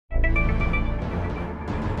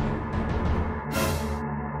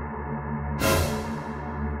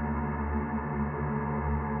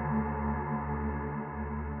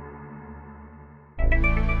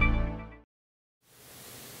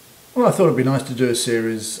Well, I thought it'd be nice to do a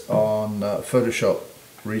series on Photoshop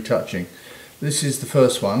retouching. This is the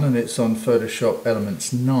first one and it's on Photoshop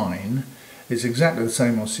Elements 9. It's exactly the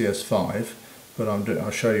same on CS5, but I'll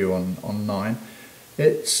show you on 9.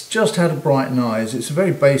 It's just how to brighten eyes. It's a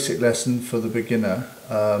very basic lesson for the beginner,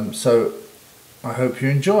 so I hope you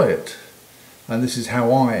enjoy it. And this is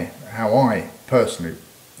how I personally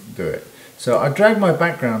do it. So I drag my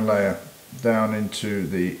background layer down into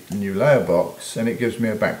the new layer box and it gives me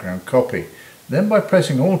a background copy. Then by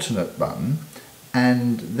pressing alternate button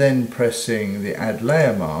and then pressing the add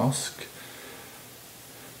layer mask,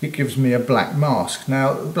 it gives me a black mask.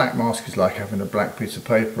 Now the black mask is like having a black piece of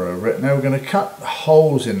paper over it. Now we're going to cut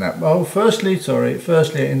holes in that. Well, firstly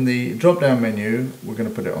in the drop down menu we're going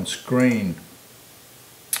to put it on screen.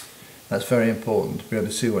 That's very important to be able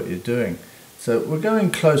to see what you're doing. So we're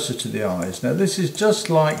going closer to the eyes. Now this is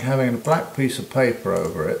just like having a black piece of paper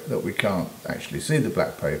over it that we can't actually see the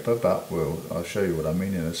black paper, but I'll show you what I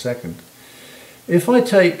mean in a second. If I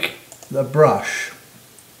take the brush,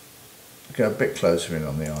 go a bit closer in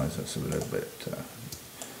on the eyes, that's a little bit,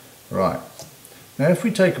 right. Now if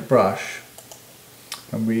we take a brush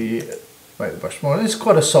and we make the brush smaller, it's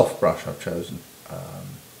quite a soft brush I've chosen.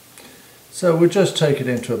 So we'll just take it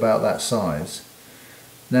into about that size.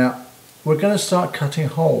 Now we're going to start cutting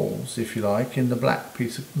holes, if you like, in the black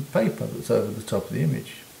piece of paper that's over the top of the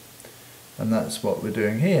image. And that's what we're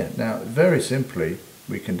doing here. Now, very simply,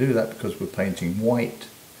 we can do that because we're painting white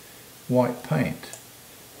paint.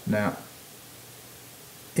 Now,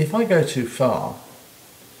 if I go too far,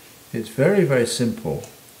 it's very, very simple.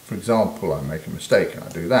 For example, I make a mistake and I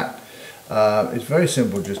do that. It's very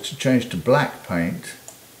simple just to change to black paint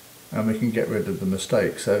and we can get rid of the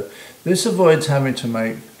mistake. So this avoids having to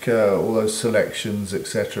make all those selections,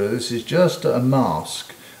 etc. This is just a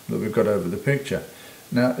mask that we've got over the picture.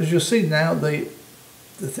 Now, as you'll see now,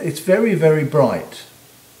 it's very, very bright.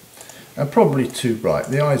 And probably too bright.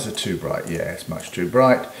 The eyes are too bright. Yeah, it's much too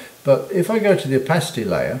bright. But if I go to the opacity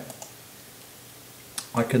layer,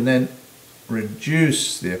 I can then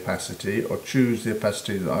reduce the opacity or choose the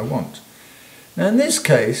opacity that I want. Now in this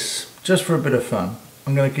case, just for a bit of fun,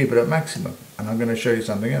 I'm going to keep it at maximum and I'm going to show you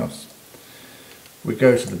something else. We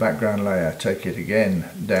go to the background layer, take it again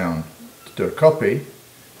down to do a copy,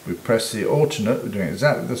 we press the alternate, we're doing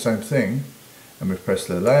exactly the same thing, and we press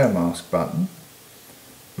the layer mask button.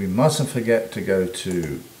 We mustn't forget to go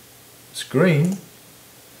to screen,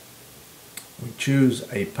 we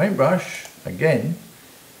choose a paintbrush again,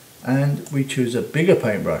 and we choose a bigger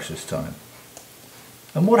paintbrush this time.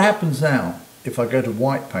 And what happens now? If I go to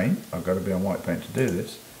white paint, I've got to be on white paint to do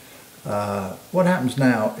this. What happens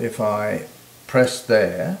now if I press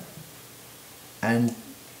there and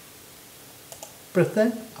press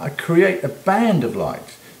there? I create a band of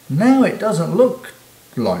light. Now it doesn't look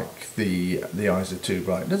like the eyes are too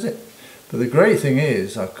bright, does it? But the great thing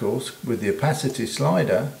is, of course, with the opacity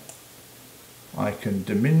slider, I can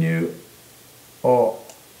diminish or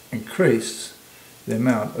increase the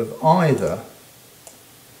amount of either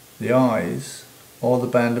the eyes or the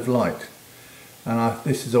band of light. And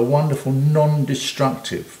this is a wonderful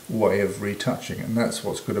non-destructive way of retouching, and that's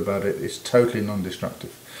what's good about it. It's totally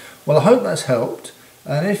non-destructive. Well, I hope that's helped,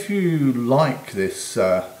 and if you like this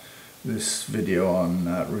this video on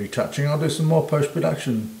retouching, I'll do some more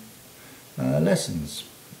post-production lessons.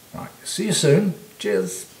 Right, see you soon.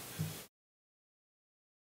 Cheers.